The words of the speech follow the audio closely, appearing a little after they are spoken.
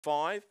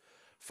5.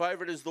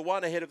 Favourite is the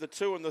 1 ahead of the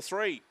 2 and the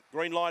 3.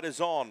 Green light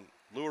is on.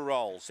 Lure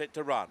roll, set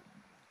to run.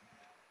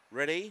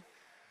 Ready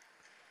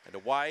and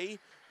away.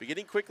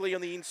 Beginning quickly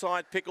on the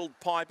inside, Pickled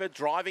Piper,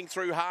 driving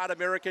through hard.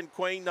 American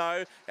Queen,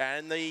 though,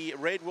 and the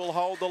red will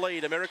hold the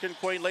lead. American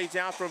Queen leads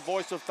out from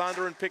Voice of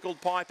Thunder and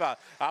Pickled Piper.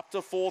 Up to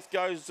 4th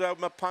goes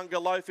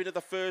Mapunga Loaf into the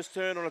first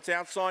turn on its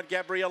outside,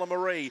 Gabriella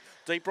Marie.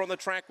 Deeper on the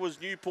track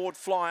was Newport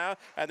Flyer,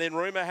 and then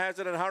Rumour Has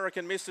It and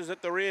Hurricane Misses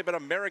at the rear, but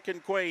American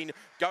Queen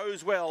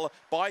goes well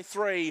by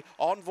 3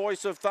 on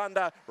Voice of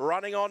Thunder.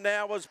 Running on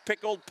now was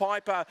Pickled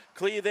Piper.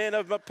 Clear then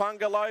of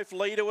Mapunga Loaf.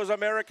 Leader was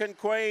American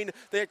Queen.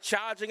 They're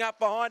charging up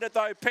behind it,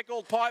 though.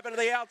 Pickled Piper to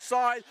the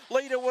outside.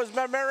 Leader was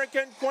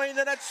American Queen,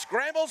 and it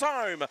scrambles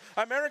home.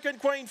 American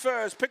Queen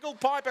first,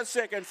 Pickled Piper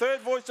second, third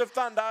Voice of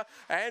Thunder,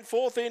 and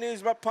 4th in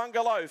is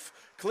Mapunga Loaf.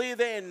 Clear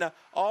then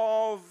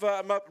of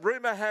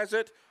Rumour Has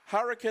It,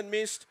 Hurricane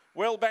Mist,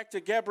 well back to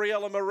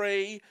Gabriella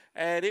Marie,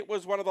 and it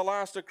was one of the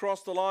last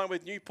across the line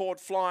with Newport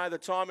Flyer. The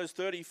time is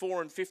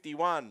 34 and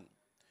 51.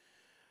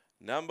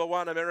 Number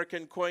 1,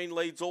 American Queen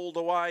leads all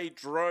the way,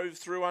 drove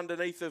through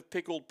underneath of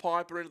Pickled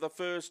Piper into the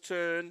first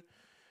turn.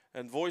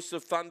 And Voice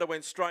of Thunder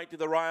went straight to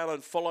the rail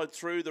and followed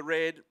through the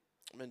red.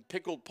 And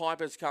Pickled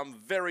Piper's come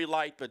very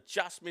late, but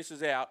just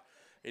misses out.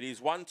 It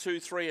is 1, 2,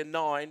 3 and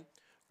 9.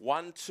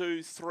 1,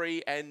 2,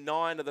 3 and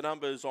 9 are the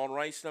numbers on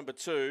race number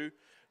 2.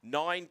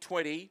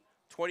 9:20,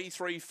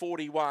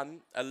 23:41,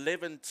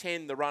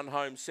 11:10 the run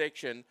home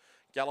section.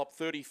 Gallop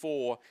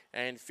 34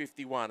 and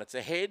 51. It's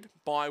ahead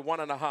by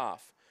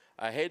 1.5.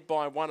 Ahead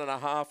by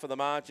 1.5 for the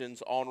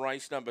margins on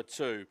race number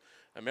 2.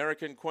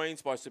 American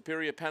Queens by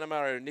Superior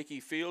Panama and Nikki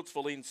Fields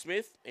for Lynn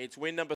Smith. It's win number